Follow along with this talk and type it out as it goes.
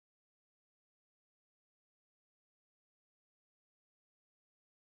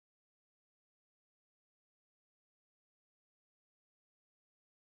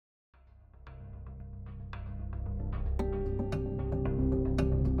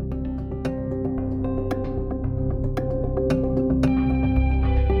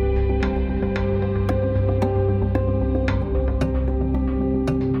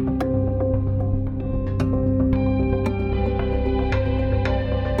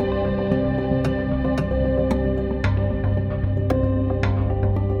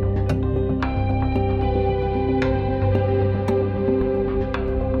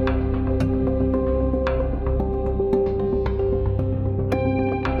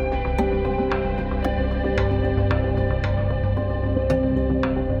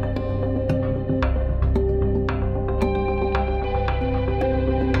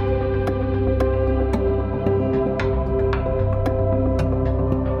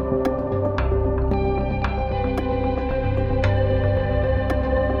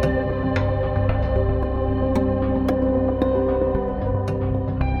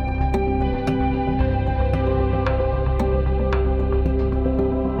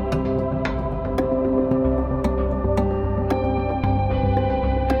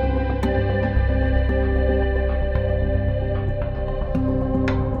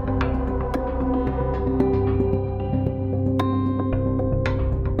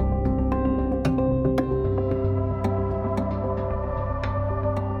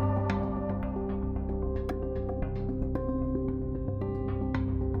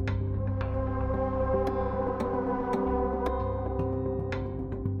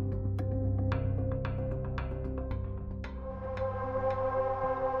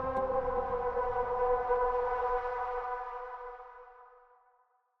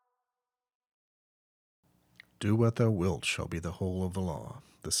Do what thou wilt shall be the whole of the law.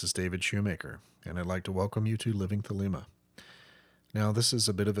 This is David Shoemaker, and I'd like to welcome you to Living Thelema. Now, this is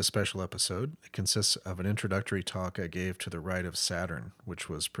a bit of a special episode. It consists of an introductory talk I gave to The Rite of Saturn, which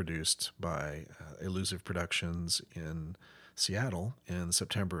was produced by Elusive Productions in Seattle in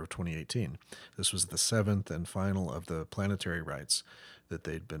September of 2018. This was the seventh and final of the planetary rites that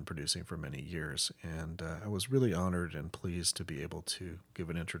they'd been producing for many years, and I was really honored and pleased to be able to give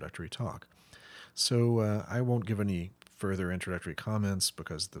an introductory talk. So I won't give any further introductory comments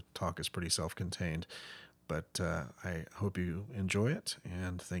because the talk is pretty self-contained, but I hope you enjoy it,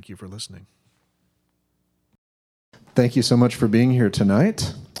 and thank you for listening. Thank you so much for being here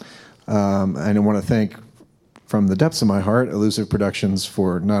tonight. And I want to thank, from the depths of my heart, Elusive Productions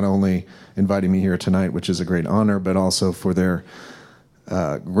for not only inviting me here tonight, which is a great honor, but also for their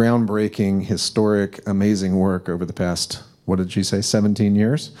groundbreaking, historic, amazing work over the past, what did you say, 17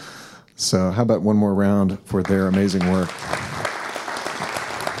 years? So how about one more round for their amazing work?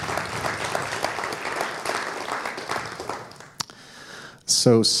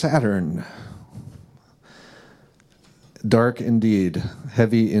 So Saturn, dark indeed,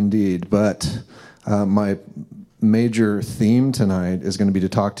 heavy indeed, but my major theme tonight is going to be to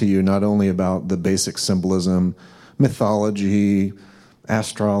talk to you not only about the basic symbolism, mythology,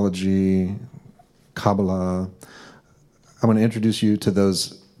 astrology, Kabbalah. I want to introduce you to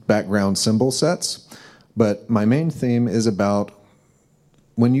those background symbol sets, but my main theme is about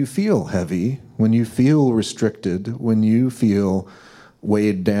when you feel heavy, when you feel restricted, when you feel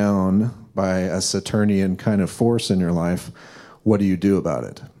weighed down by a Saturnian kind of force in your life, what do you do about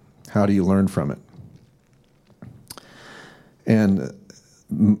it? How do you learn from it? And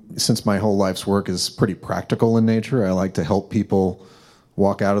since my whole life's work is pretty practical in nature, I like to help people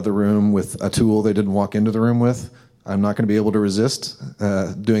walk out of the room with a tool they didn't walk into the room with. I'm not going to be able to resist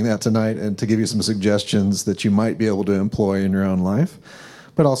doing that tonight, and to give you some suggestions that you might be able to employ in your own life,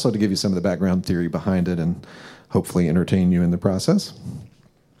 but also to give you some of the background theory behind it and hopefully entertain you in the process.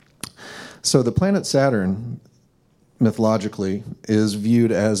 So the planet Saturn, mythologically, is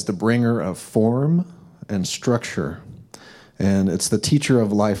viewed as the bringer of form and structure, and it's the teacher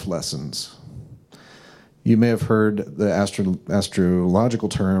of life lessons. You may have heard the astrological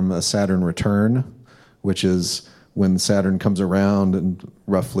term a Saturn return, which is when Saturn comes around in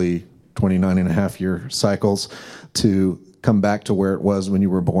roughly 29 and a half year cycles to come back to where it was when you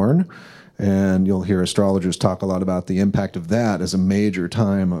were born. And you'll hear astrologers talk a lot about the impact of that as a major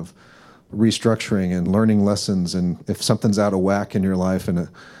time of restructuring and learning lessons. And if something's out of whack in your life in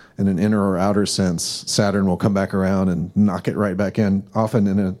an inner or outer sense, Saturn will come back around and knock it right back in, often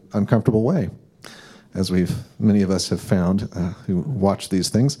in an uncomfortable way, as many of us have found who watch these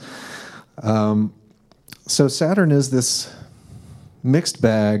things. So Saturn is this mixed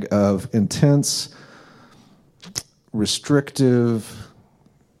bag of intense, restrictive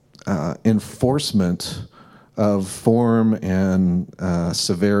enforcement of form and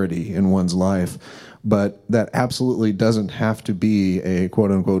severity in one's life, But that absolutely doesn't have to be a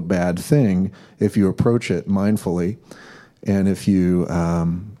quote-unquote bad thing if you approach it mindfully and if you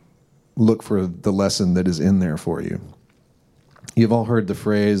look for the lesson that is in there for you. You've all heard the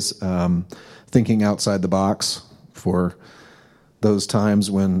phrase, thinking outside the box, for those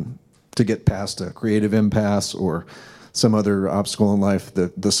times when to get past a creative impasse or some other obstacle in life,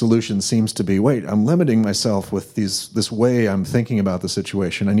 the solution seems to be, wait, I'm limiting myself with this way I'm thinking about the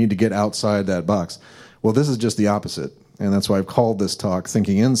situation. I need to get outside that box. Well, this is just the opposite, and that's why I've called this talk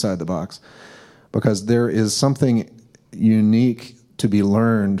Thinking Inside the Box, because there is something unique to be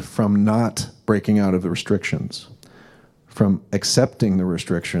learned from not breaking out of the restrictions, from accepting the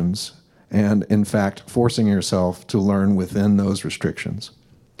restrictions, and in fact, forcing yourself to learn within those restrictions.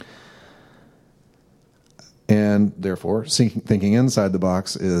 And therefore, thinking inside the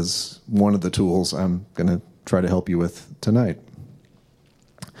box is one of the tools I'm going to try to help you with tonight.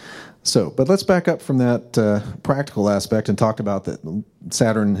 But let's back up from that practical aspect and talk about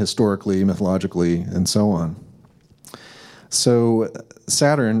Saturn historically, mythologically, and so on. So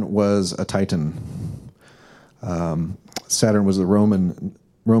Saturn was a Titan. Saturn was the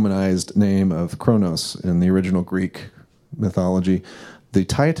Romanized name of Kronos in the original Greek mythology. The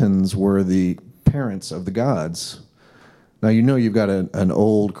Titans were the parents of the gods. Now, you've got an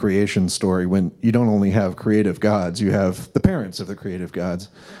old creation story when you don't only have creative gods, you have the parents of the creative gods.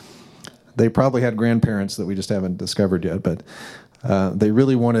 They probably had grandparents that we just haven't discovered yet, but they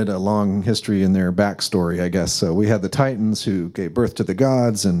really wanted a long history in their backstory, I guess. So we had the Titans who gave birth to the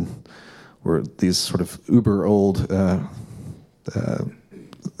gods and were these sort of uber old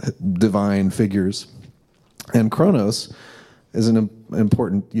divine figures. And Kronos is an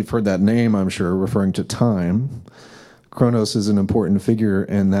important, you've heard that name, I'm sure, referring to time. Kronos is an important figure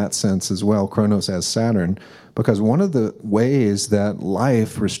in that sense as well, Kronos as Saturn, because one of the ways that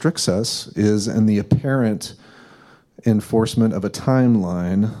life restricts us is in the apparent enforcement of a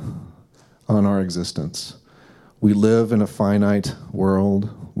timeline on our existence. We live in a finite world,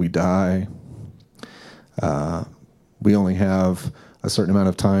 we die, we only have a certain amount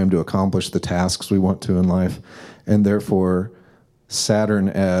of time to accomplish the tasks we want to in life, and therefore Saturn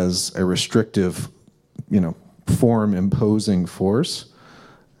as a restrictive, form-imposing force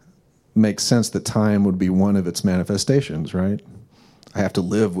makes sense that time would be one of its manifestations, right? I have to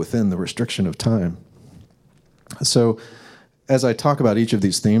live within the restriction of time. So as I talk about each of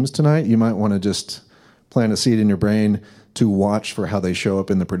these themes tonight, you might want to just plant a seed in your brain to watch for how they show up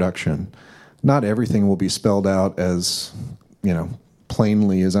in the production. Not everything will be spelled out as,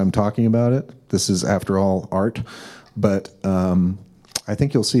 plainly as I'm talking about it. This is, after all, art. But I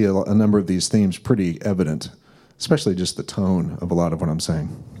think you'll see a number of these themes pretty evident, especially just the tone of a lot of what I'm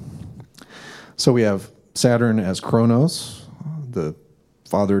saying. So we have Saturn as Kronos, the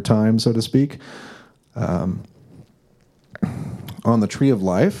father time, so to speak. On the Tree of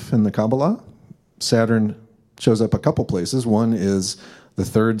Life in the Kabbalah, Saturn shows up a couple places. One is the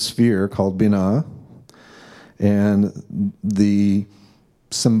third sphere called Binah, and the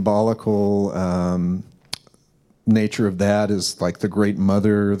symbolical nature of that is like the Great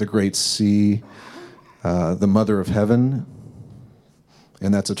Mother, the Great Sea, the Mother of Heaven,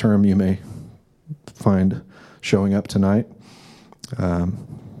 and that's a term you may find showing up tonight.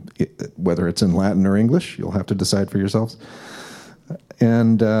 Whether it's in Latin or English, you'll have to decide for yourselves.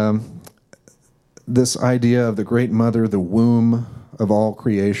 And this idea of the Great Mother, the womb of all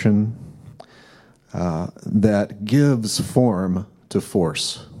creation, that gives form to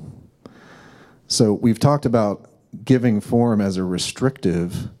force. So we've talked about giving form as a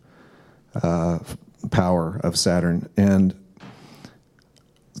restrictive power of Saturn. And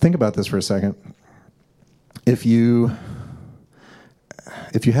think about this for a second. If you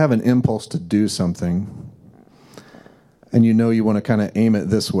have an impulse to do something, and you want to kind of aim it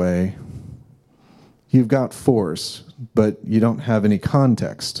this way, you've got force, but you don't have any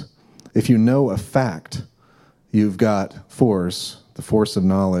context. If you know a fact, you've got force, the force of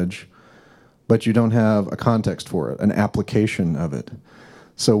knowledge, but you don't have a context for it, an application of it.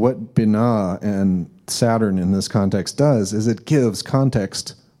 So what Binah and Saturn in this context does is it gives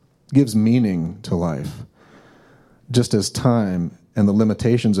context, gives meaning to life. Just as time and the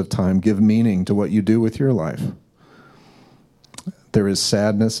limitations of time give meaning to what you do with your life. There is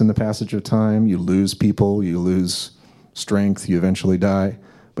sadness in the passage of time. You lose people, you lose strength, you eventually die.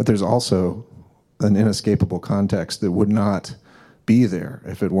 But there's also an inescapable context that would not be there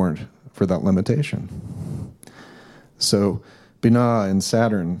if it weren't for that limitation. So Binah and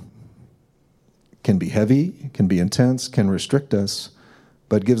Saturn can be heavy, can be intense, can restrict us,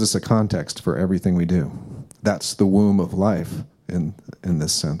 but gives us a context for everything we do. That's the womb of life in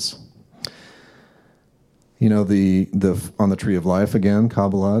this sense. You know, the on the Tree of Life again,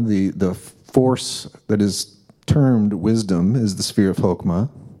 Kabbalah, the force that is termed wisdom is the sphere of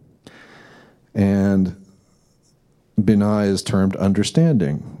Chokmah, and Binah is termed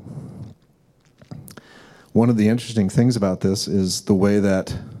understanding. One of the interesting things about this is the way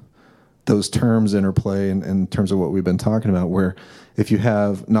that those terms interplay in terms of what we've been talking about, where if you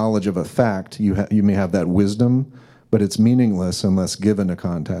have knowledge of a fact, you may have that wisdom, but it's meaningless unless given a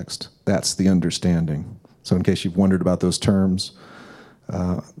context. That's the understanding. So in case you've wondered about those terms,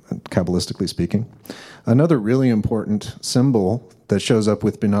 Kabbalistically speaking. Another really important symbol that shows up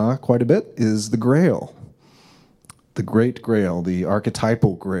with Binah quite a bit is the Grail. The Great Grail, the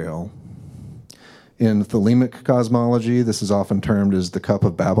archetypal Grail. In Thelemic cosmology, this is often termed as the Cup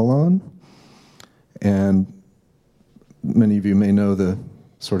of Babylon. And many of you may know the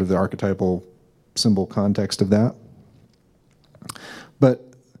sort of the archetypal symbol context of that. But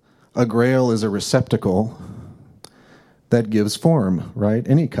a grail is a receptacle that gives form, right?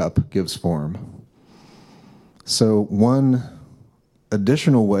 Any cup gives form. So one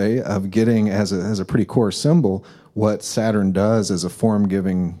additional way of getting, as a pretty core symbol, what Saturn does as a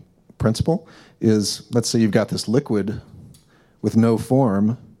form-giving principle is, let's say you've got this liquid with no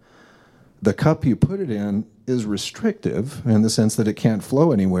form. The cup you put it in is restrictive in the sense that it can't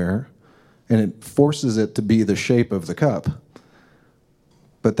flow anywhere, and it forces it to be the shape of the cup.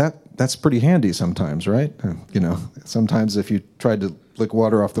 But that's pretty handy sometimes, right? You know, sometimes if you tried to lick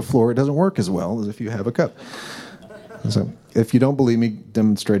water off the floor, it doesn't work as well as if you have a cup. So if you don't believe me,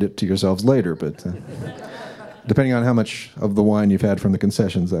 demonstrate it to yourselves later. But depending on how much of the wine you've had from the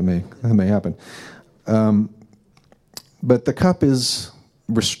concessions, that may happen. But the cup is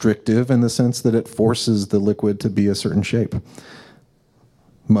restrictive in the sense that it forces the liquid to be a certain shape,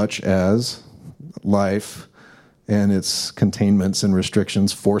 much as life and its containments and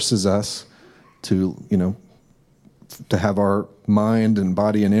restrictions forces us to, to have our mind and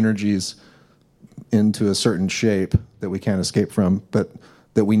body and energies into a certain shape that we can't escape from, but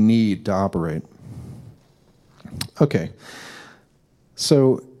that we need to operate. Okay.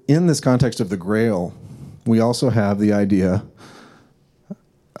 So in this context of the Grail, we also have the idea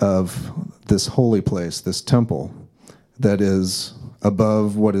of this holy place, this temple, that is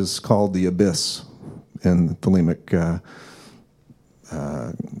above what is called the abyss in Thelemic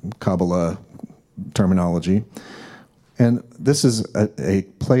Kabbalah terminology. And this is a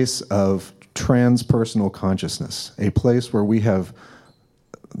place of transpersonal consciousness, a place where we have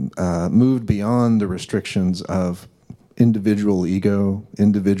moved beyond the restrictions of individual ego,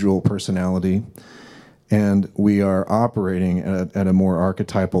 individual personality, and we are operating at a more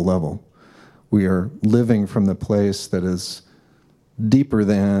archetypal level. We are living from the place that is deeper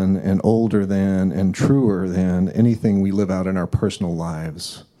than and older than and truer than anything we live out in our personal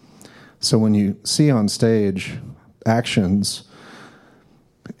lives. So when you see on stage actions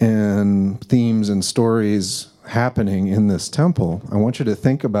and themes and stories happening in this temple, I want you to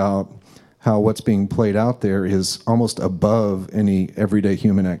think about how what's being played out there is almost above any everyday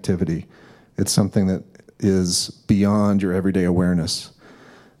human activity. It's something that is beyond your everyday awareness,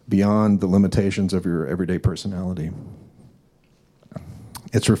 beyond the limitations of your everyday personality.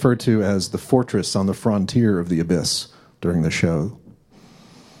 It's referred to as the fortress on the frontier of the abyss during the show.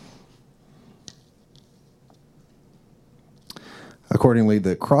 Accordingly,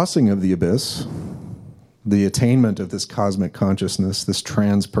 the crossing of the abyss, the attainment of this cosmic consciousness, this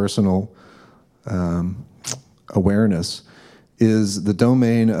transpersonal awareness, is the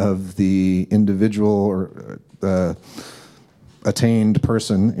domain of the individual or attained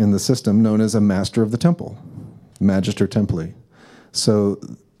person in the system known as a master of the temple, Magister Templi. So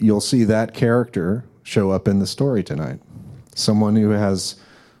you'll see that character show up in the story tonight. Someone who has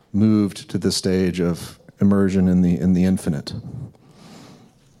moved to the stage of immersion in the infinite.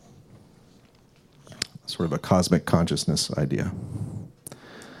 Sort of a cosmic consciousness idea.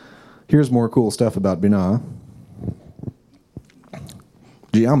 Here's more cool stuff about Binah.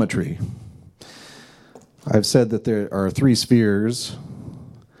 Geometry. I've said that there are 3 spheres.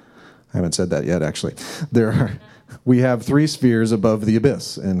 I haven't said that yet, actually. We have 3 spheres above the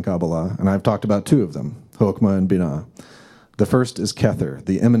abyss in Kabbalah, and I've talked about 2 of them, Chokmah and Binah. The first is Kether,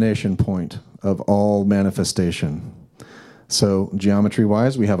 the emanation point of all manifestation. So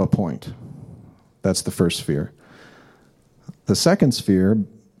geometry-wise, we have a point. That's the first sphere. The second sphere,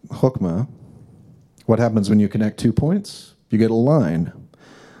 Chokmah, what happens when you connect 2 points? You get a line.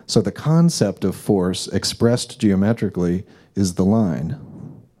 So the concept of force expressed geometrically is the line.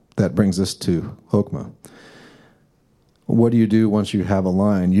 That brings us to Chokmah. What do you do once you have a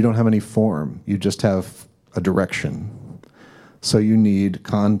line? You don't have any form. You just have a direction. So you need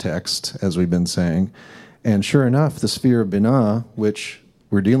context, as we've been saying. And sure enough, the sphere of Binah, which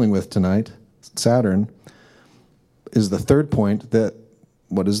we're dealing with tonight, Saturn, is the third point that,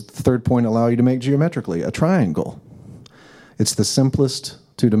 what does the third point allow you to make geometrically? A triangle. It's the simplest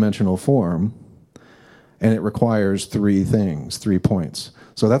two-dimensional form, and it requires three things, 3 points.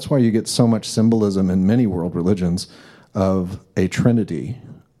 So that's why you get so much symbolism in many world religions of a trinity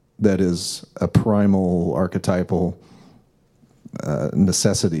that is a primal, archetypal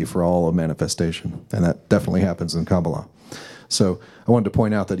necessity for all of manifestation. And that definitely happens in Kabbalah. So I wanted to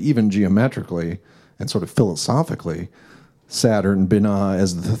point out that even geometrically and sort of philosophically, Saturn, Binah,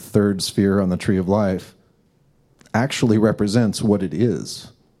 as the third sphere on the tree of life, actually represents what it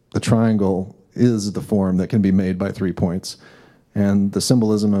is. The triangle is the form that can be made by 3 points. And the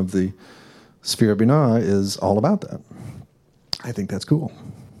symbolism of the sphere of Binah is all about that. I think that's cool.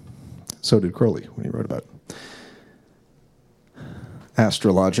 So did Crowley when he wrote about it.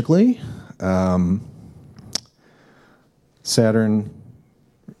 Astrologically, Saturn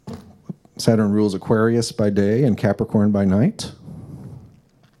rules Aquarius by day and Capricorn by night.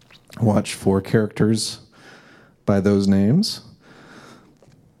 Watch for characters by those names.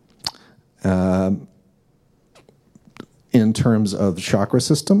 In terms of chakra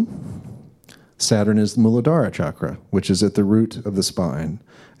system, Saturn is the Muladhara chakra, which is at the root of the spine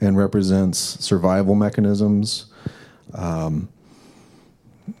and represents survival mechanisms,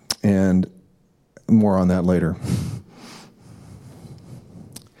 and more on that later.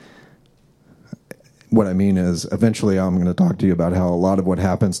 What I mean is, eventually I'm going to talk to you about how a lot of what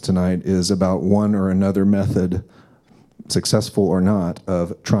happens tonight is about one or another method, successful or not,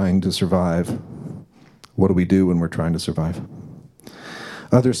 of trying to survive. What do we do when we're trying to survive?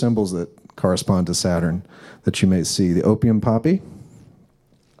 Other symbols that correspond to Saturn that you may see: the opium poppy,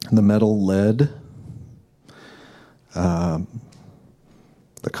 the metal lead,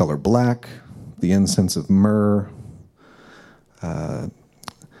 the color black, the incense of myrrh,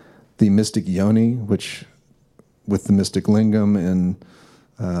 the mystic yoni, which with the mystic lingam in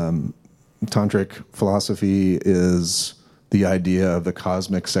tantric philosophy is the idea of the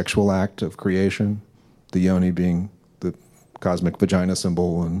cosmic sexual act of creation, the yoni being the cosmic vagina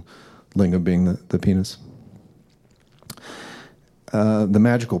symbol and lingam being the penis. The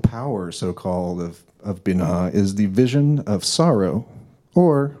magical power, so-called, of Binah is the vision of sorrow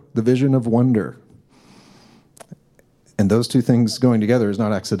or the vision of wonder. And those two things going together is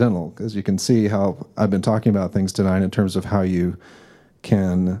not accidental, because you can see how I've been talking about things tonight in terms of how you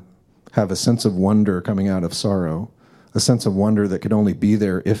can have a sense of wonder coming out of sorrow, a sense of wonder that could only be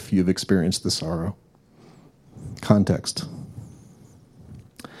there if you've experienced the sorrow. Context.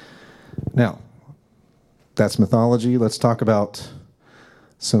 Now, that's mythology. Let's talk about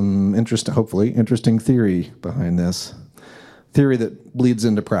some hopefully interesting theory behind this. Theory that bleeds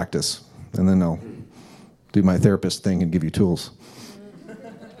into practice, and then I'll do my therapist thing and give you tools.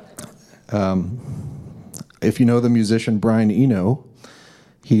 If you know the musician Brian Eno,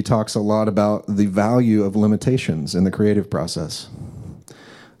 he talks a lot about the value of limitations in the creative process.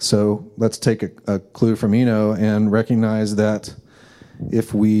 So let's take a clue from Eno and recognize that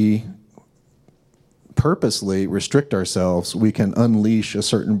if we purposely restrict ourselves, we can unleash a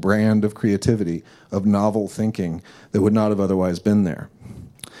certain brand of creativity, of novel thinking that would not have otherwise been there.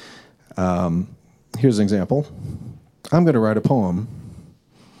 Here's an example. I'm going to write a poem.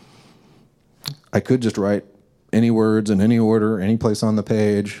 I could just write any words in any order, any place on the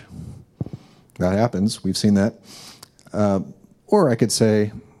page. That happens. We've seen that. Or I could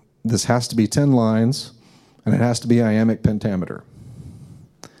say, this has to be 10 lines, and it has to be iambic pentameter.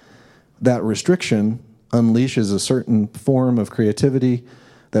 That restriction unleashes a certain form of creativity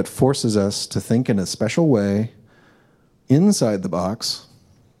that forces us to think in a special way inside the box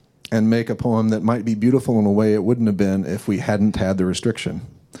and make a poem that might be beautiful in a way it wouldn't have been if we hadn't had the restriction.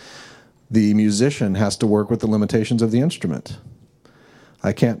 The musician has to work with the limitations of the instrument.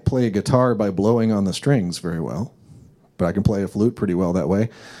 I can't play guitar by blowing on the strings very well, but I can play a flute pretty well that way.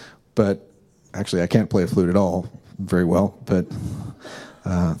 But actually, I can't play a flute at all very well, but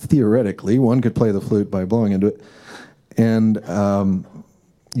theoretically, one could play the flute by blowing into it. And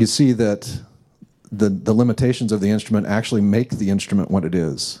you see that the limitations of the instrument actually make the instrument what it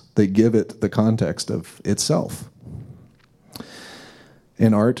is. They give it the context of itself.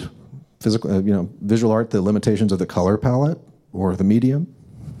 In art, visual art, the limitations of the color palette or the medium.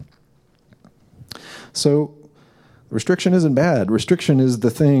 So restriction isn't bad. Restriction is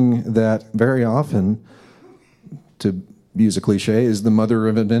the thing that very often, to use a cliche, is the mother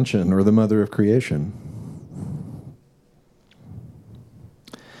of invention or the mother of creation.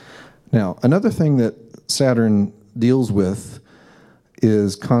 Now, another thing that Saturn deals with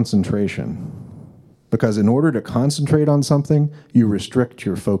is concentration. Because in order to concentrate on something, you restrict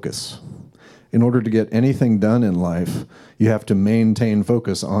your focus. In order to get anything done in life, you have to maintain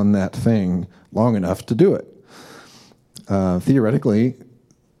focus on that thing long enough to do it. Theoretically,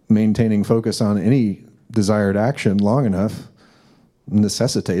 maintaining focus on any desired action long enough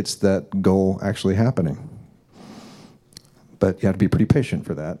necessitates that goal actually happening. But you have to be pretty patient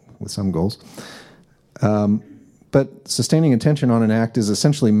for that with some goals. But sustaining attention on an act is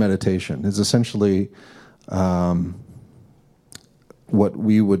essentially meditation. It's essentially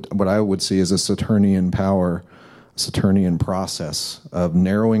what I would see as a Saturnian power, Saturnian process of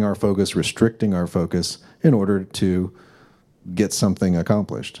narrowing our focus, restricting our focus in order to get something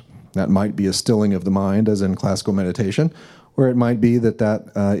accomplished. That might be a stilling of the mind, as in classical meditation, or it might be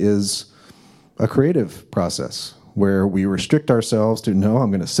that is a creative process where we restrict ourselves to, no,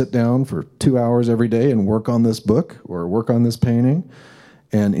 I'm going to sit down for 2 hours every day and work on this book or work on this painting.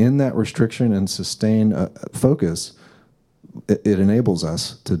 And in that restriction and sustained focus, it enables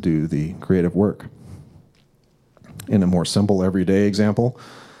us to do the creative work. In a more simple everyday example,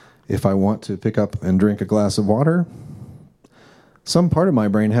 if I want to pick up and drink a glass of water, some part of my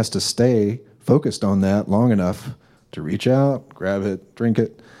brain has to stay focused on that long enough to reach out, grab it, drink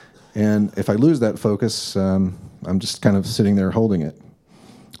it. And if I lose that focus, I'm just kind of sitting there holding it,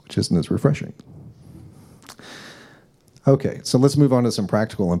 which isn't as refreshing. Okay, so let's move on to some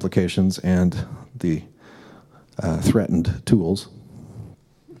practical implications and the threatened tools.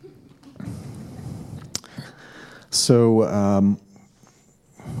 So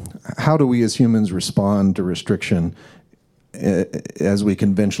how do we as humans respond to restriction as we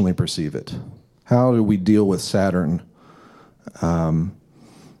conventionally perceive it? How do we deal with Saturn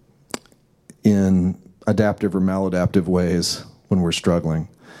in adaptive or maladaptive ways when we're struggling?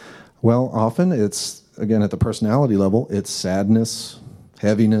 Well, often it's, again, at the personality level, it's sadness,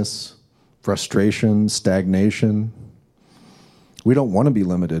 heaviness, frustration, stagnation. We don't want to be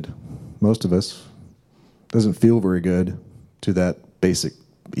limited, most of us. Doesn't feel very good to that basic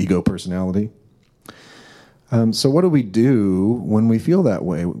ego personality. So what do we do when we feel that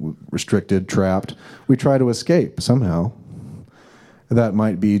way, restricted, trapped? We try to escape somehow. That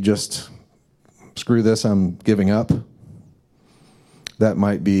might be just, screw this, I'm giving up. That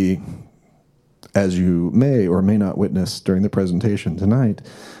might be, as you may or may not witness during the presentation tonight,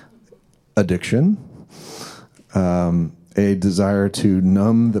 addiction, a desire to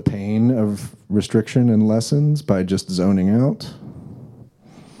numb the pain of restriction and lessons by just zoning out.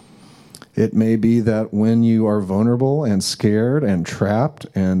 It may be that when you are vulnerable and scared and trapped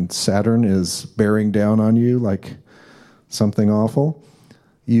and Saturn is bearing down on you like something awful,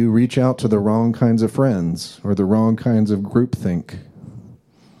 you reach out to the wrong kinds of friends or the wrong kinds of groupthink.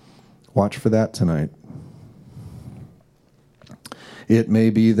 Watch for that tonight. It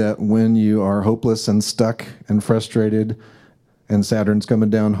may be that when you are hopeless and stuck and frustrated and Saturn's coming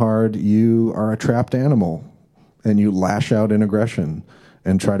down hard, you are a trapped animal and you lash out in aggression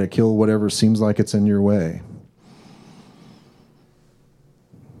and try to kill whatever seems like it's in your way.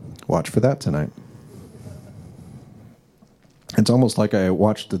 Watch for that tonight. It's almost like I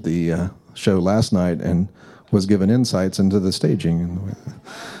watched the show last night and was given insights into the staging and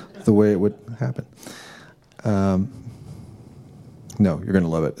the way it would happen. No, you're going to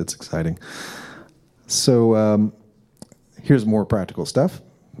love it. It's exciting. So here's more practical stuff.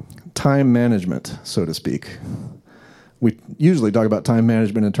 Time management, so to speak. We usually talk about time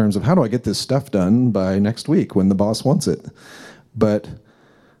management in terms of how do I get this stuff done by next week when the boss wants it. But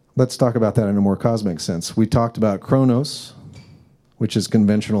let's talk about that in a more cosmic sense. We talked about Chronos, which is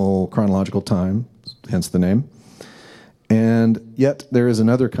conventional chronological time, hence the name. And yet there is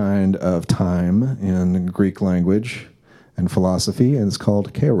another kind of time in Greek language and philosophy, and it's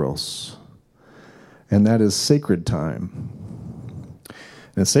called kairos. And that is sacred time.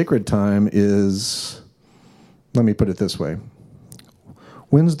 And sacred time is, let me put it this way.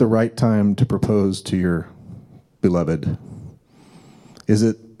 When's the right time to propose to your beloved? Is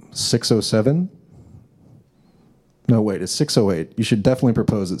it 6:07? No, wait, it's 6:08. You should definitely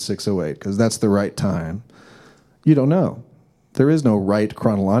propose at 6:08 because that's the right time. You don't know. There is no right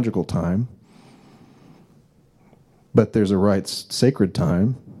chronological time, but there's a right sacred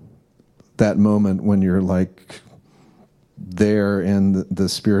time. That moment when you're like there in the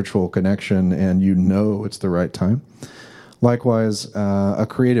spiritual connection and you know it's the right time. Likewise, a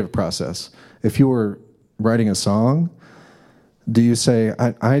creative process. If you were writing a song, do you say,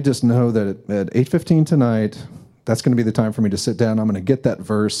 I just know that at 8:15 tonight, that's going to be the time for me to sit down. I'm going to get that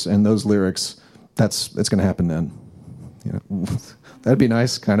verse and those lyrics. It's going to happen then. You know, that'd be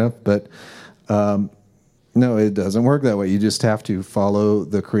nice, kind of, but no, it doesn't work that way. You just have to follow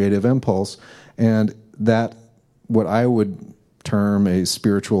the creative impulse. And that, what I would term a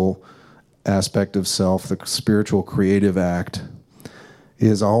spiritual aspect of self, the spiritual creative act,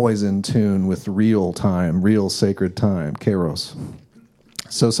 is always in tune with real time, real sacred time, kairos.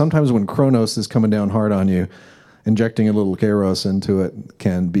 So sometimes when chronos is coming down hard on you, injecting a little kairos into it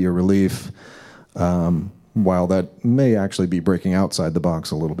can be a relief, while that may actually be breaking outside the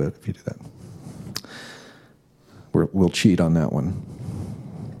box a little bit if you do that. We'll cheat on that one.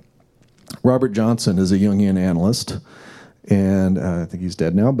 Robert Johnson is a Jungian analyst, and I think he's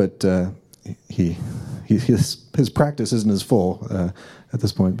dead now, but his practice isn't as full at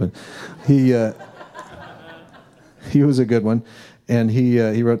this point, but he was a good one, and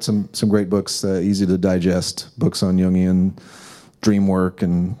he wrote some great books, easy to digest books on Jungian dream work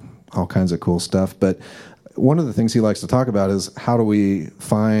and all kinds of cool stuff. But one of the things he likes to talk about is how do we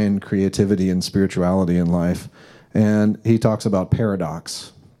find creativity and spirituality in life, and he talks about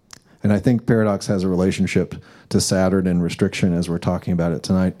paradox. And I think paradox has a relationship to Saturn and restriction as we're talking about it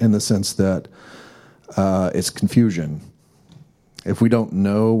tonight, in the sense that it's confusion. If we don't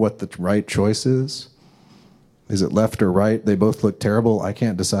know what the right choice is it left or right? They both look terrible. I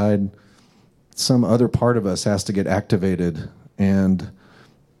can't decide. Some other part of us has to get activated, and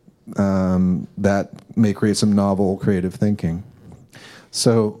that may create some novel creative thinking.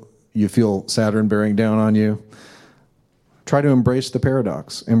 So you feel Saturn bearing down on you. Try to embrace the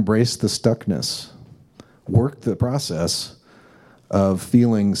paradox, embrace the stuckness, work the process of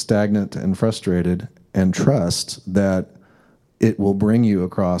feeling stagnant and frustrated, and trust that it will bring you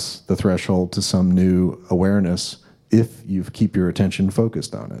across the threshold to some new awareness if you keep your attention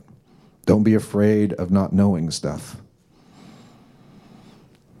focused on it. Don't be afraid of not knowing stuff.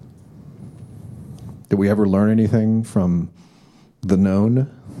 Did we ever learn anything from the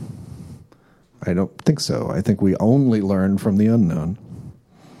known? I don't think so. I think we only learn from the unknown.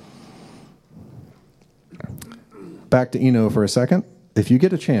 Back to Eno for a second. If you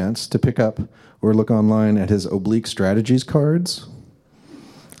get a chance to pick up or look online at his Oblique Strategies cards,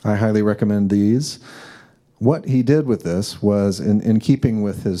 I highly recommend these. What he did with this was, in keeping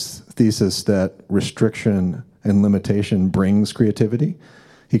with his thesis that restriction and limitation brings creativity,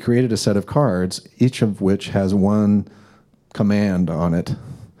 he created a set of cards, each of which has one command on it.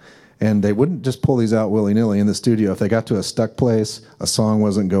 And they wouldn't just pull these out willy-nilly in the studio. If they got to a stuck place, a song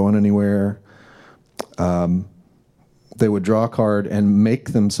wasn't going anywhere, they would draw a card and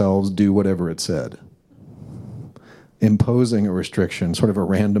make themselves do whatever it said, imposing a restriction, sort of a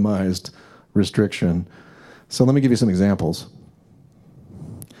randomized restriction. So let me give you some examples.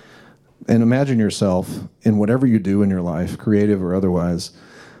 And imagine yourself in whatever you do in your life, creative or otherwise,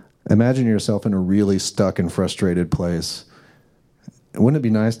 imagine yourself in a really stuck and frustrated place. Wouldn't it be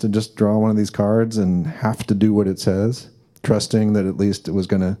nice to just draw one of these cards and have to do what it says, trusting that at least it was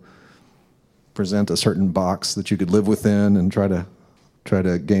going to present a certain box that you could live within and try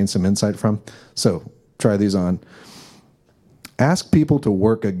to gain some insight from? So try these on. Ask people to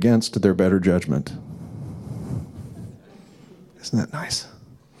work against their better judgment. Isn't that nice?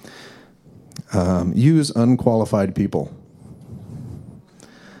 Use unqualified people.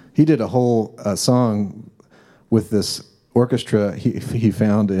 He did a whole song with this orchestra he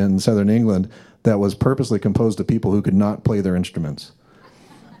found in southern England that was purposely composed of people who could not play their instruments.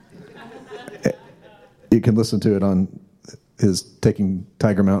 You can listen to it on his Taking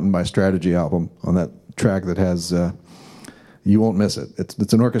Tiger Mountain by Strategy album, on that track that has, you won't miss it.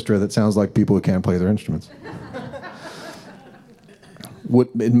 It's an orchestra that sounds like people who can't play their instruments.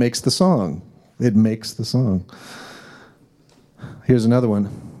 It makes the song. It makes the song. Here's another one.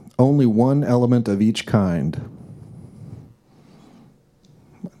 Only one element of each kind.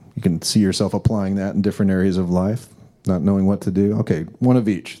 You can see yourself applying that in different areas of life, not knowing what to do. Okay, one of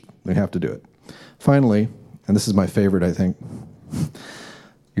each. We have to do it. Finally, and this is my favorite, I think,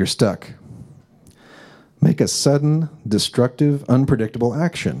 you're stuck. Make a sudden, destructive, unpredictable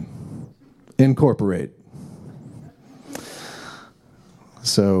action. Incorporate.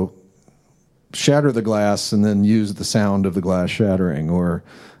 So shatter the glass and then use the sound of the glass shattering, or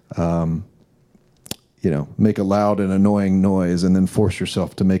make a loud and annoying noise and then force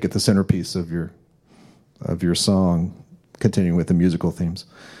yourself to make it the centerpiece of your song, continuing with the musical themes.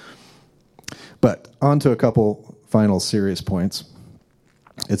 But on to a couple final serious points.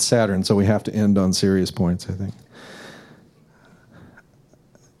 It's Saturn, so we have to end on serious points, I think.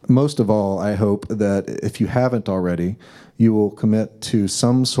 Most of all, I hope that if you haven't already, you will commit to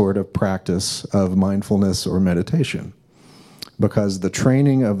some sort of practice of mindfulness or meditation. Because the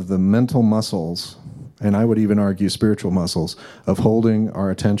training of the mental muscles, and I would even argue spiritual muscles, of holding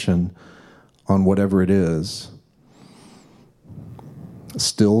our attention on whatever it is,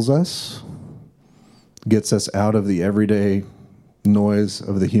 stills us, gets us out of the everyday noise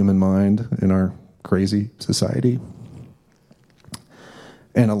of the human mind in our crazy society,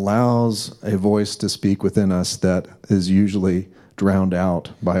 and allows a voice to speak within us that is usually drowned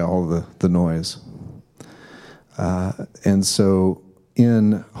out by all the noise. And so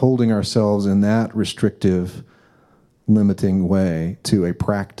in holding ourselves in that restrictive, limiting way to a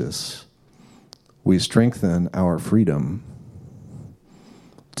practice, we strengthen our freedom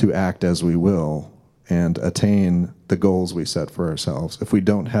to act as we will and attain the goals we set for ourselves. If we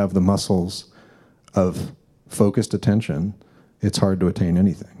don't have the muscles of focused attention, it's hard to attain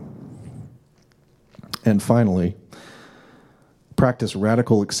anything. And finally, practice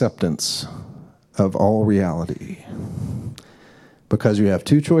radical acceptance of all reality, because you have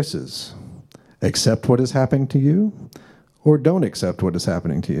two choices: accept what is happening to you or don't accept what is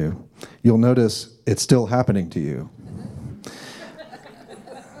happening to you. You'll notice it's still happening to you.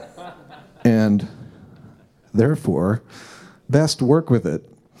 And therefore, best work with it.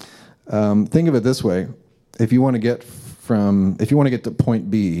 Think of it this way: if you want to get to point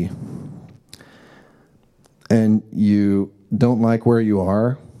B, and you don't like where you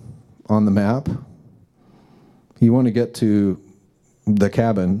are on the map, you want to get to the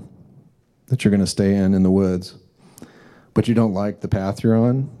cabin that you're going to stay in the woods, but you don't like the path you're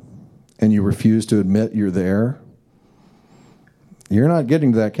on, and you refuse to admit you're there, you're not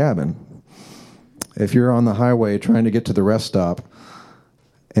getting to that cabin. If you're on the highway trying to get to the rest stop,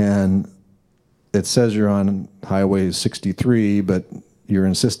 and it says you're on Highway 63, but you're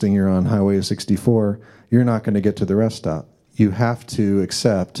insisting you're on Highway 64, you're not going to get to the rest stop. You have to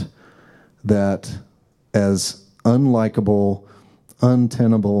accept that as unlikable,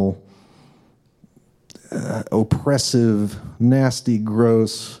 untenable, oppressive, nasty,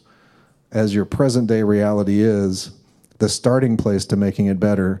 gross as your present-day reality is, the starting place to making it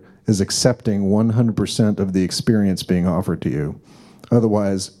better is accepting 100% of the experience being offered to you.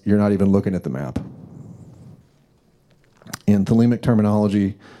 Otherwise, you're not even looking at the map. In Thelemic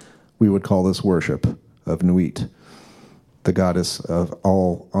terminology, we would call this worship of Nuit, the goddess of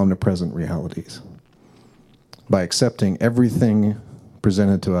all omnipresent realities. By accepting everything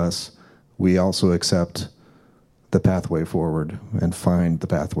presented to us, we also accept the pathway forward and find the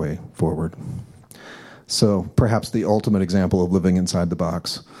pathway forward. So perhaps the ultimate example of living inside the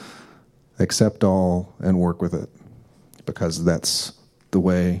box: accept all and work with it, because that's the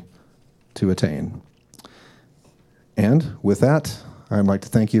way to attain. And with that, I'd like to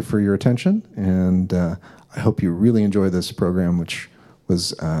thank you for your attention, and I hope you really enjoy this program, which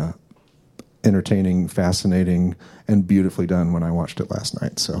was entertaining, fascinating, and beautifully done when I watched it last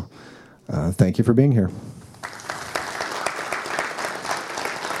night. So thank you for being here.